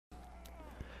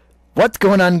What's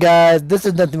going on, guys? This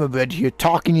is Nothingbutbread here,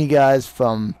 talking to you guys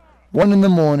from 1 in the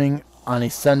morning on a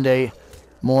Sunday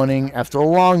morning after a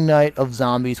long night of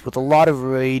zombies with a lot of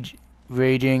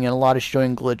raging and a lot of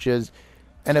showing glitches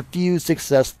and a few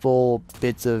successful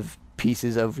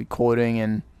pieces of recording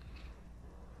and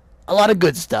a lot of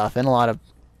good stuff and a lot of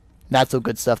not so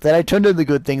good stuff that I turned into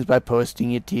good things by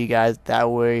posting it to you guys. That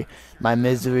way my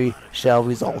misery shall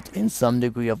result in some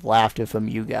degree of laughter from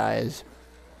you guys.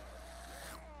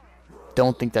 Do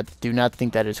not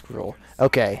think that is cruel.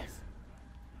 Okay.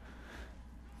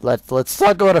 Let's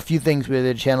talk about a few things with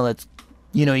the channel that's,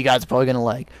 you guys are probably gonna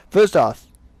like. First off,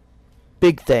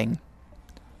 big thing.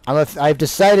 I've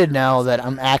decided now that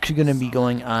I'm actually gonna be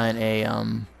going on a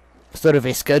sort of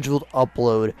a scheduled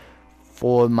upload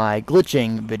for my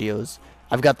glitching videos.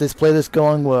 I've got this playlist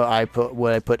going where I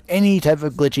put any type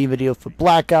of glitchy video for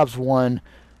Black Ops 1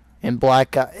 and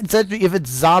Black Ops. If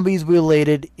it's zombies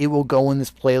related, it will go in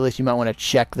this playlist. You might want to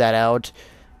check that out.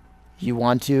 If you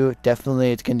want to,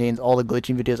 definitely it contains all the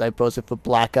glitching videos I posted for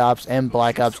Black Ops and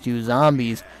Black Ops 2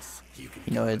 Zombies.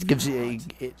 It gives you.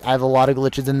 I have a lot of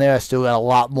glitches in there. I still got a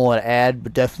lot more to add,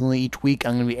 but definitely each week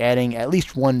I'm going to be adding at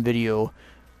least one video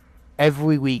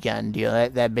every weekend.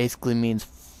 That basically means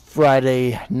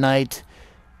Friday night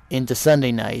into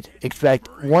Sunday night. Expect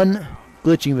one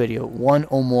glitching video, one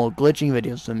or more glitching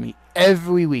videos from me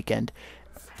every weekend.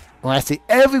 When I say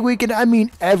every weekend, I mean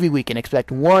every weekend.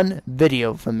 Expect one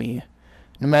video from me.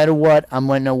 No matter what, I'm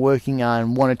right now working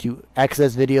on 1 or 2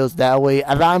 excess videos. That way,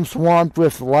 if I'm swamped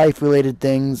with life-related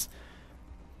things,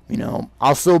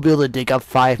 I'll still be able to dig up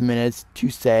 5 minutes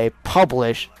to say,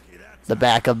 publish the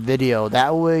backup video.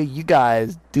 That way, you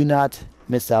guys do not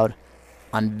miss out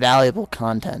on valuable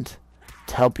content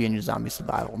to help you in your zombie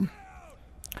survival.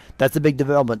 That's a big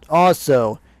development.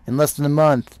 Also, in less than a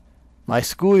month, my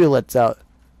school year lets out.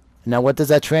 Now, what does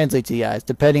that translate to, guys?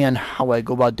 Depending on how I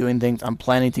go about doing things, I'm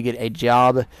planning to get a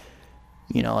job,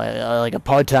 like a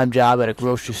part-time job at a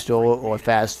grocery store or a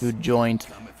fast food joint,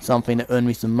 something to earn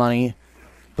me some money.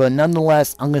 But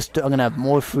nonetheless, I'm gonna have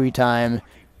more free time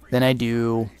than I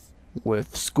do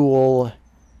with school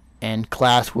and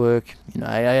classwork.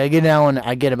 I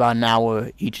get about an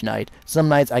hour each night. Some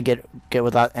nights I get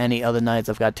without any. Other nights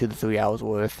I've got 2 to 3 hours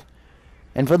worth.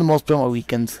 And for the most part, my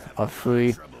weekends are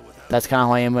free. That's kind of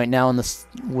how I am right now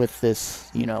with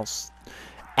this,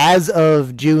 As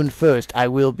of June 1st, I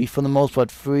will be for the most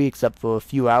part free, except for a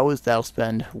few hours that I'll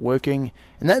spend working.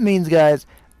 And that means, guys,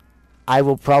 I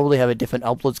will probably have a different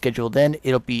upload schedule then.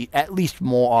 It'll be at least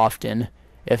more often,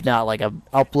 if not like a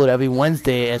upload every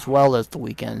Wednesday as well as the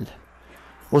weekend.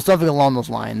 Well, something along those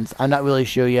lines. I'm not really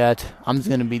sure yet.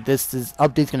 This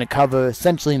update's gonna cover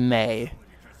essentially May,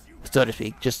 so to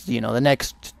speak. Just the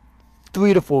next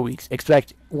 3 to 4 weeks.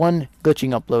 Expect one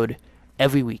glitching upload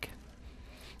every week.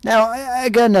 Now, I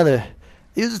got another.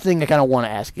 Here's the thing I kind of want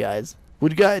to ask you guys.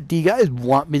 Do you guys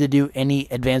want me to do any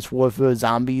Advanced Warfare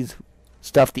Zombies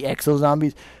stuff, the Exo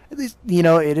Zombies? At least,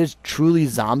 it is truly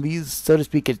zombies, so to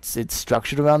speak. It's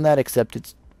structured around that, except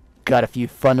it's got a few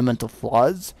fundamental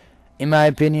flaws, in my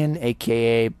opinion,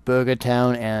 aka Burger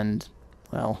Town and,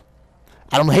 well,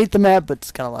 I don't hate the map, but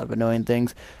it's got a lot of annoying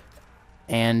things.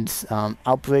 And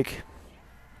Outbreak.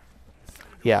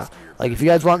 Yeah, like if you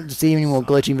guys want to see any more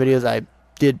glitching videos, I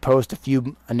did post a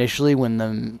few initially when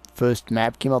the first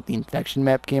map came out, the infection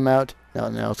map came out.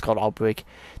 No, it's called Outbreak.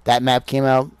 That map came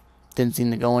out, didn't seem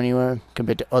to go anywhere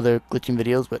compared to other glitching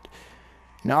videos, but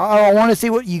I want to see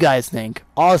what you guys think.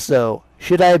 Also,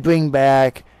 should I bring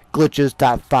back Glitches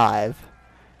Top 5?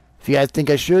 If you guys think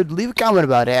I should, leave a comment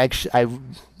about it. Actually,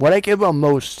 what I care about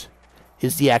most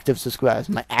is the active subscribers.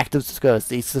 My active subscribers,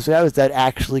 the subscribers that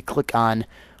actually click on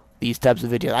these types of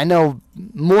videos. I know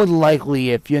more than likely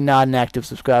if you're not an active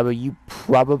subscriber, you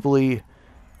probably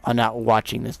are not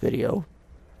watching this video.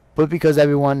 But because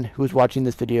everyone who's watching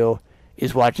this video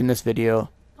is watching this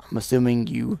video, I'm assuming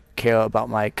you care about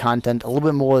my content a little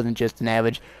bit more than just an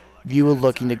average viewer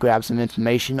looking to grab some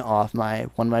information off one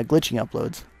of my glitching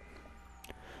uploads.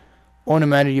 Or no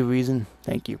matter your reason,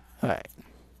 thank you. Alright.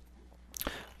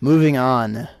 Moving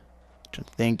on.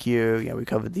 Thank you. Yeah, we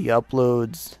covered the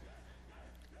uploads.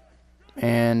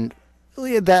 And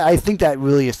really, I think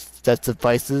that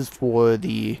suffices for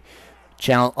the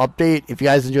channel update. If you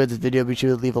guys enjoyed this video, be sure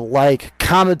to leave a like,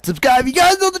 comment, subscribe. You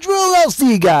guys know the drill. I'll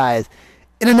see you guys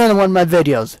in another one of my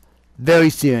videos very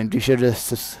soon. Be sure to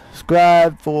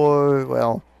subscribe for,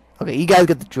 well, okay, you guys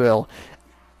get the drill.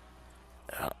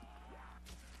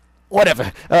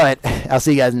 Whatever. Alright, I'll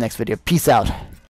see you guys in the next video. Peace out.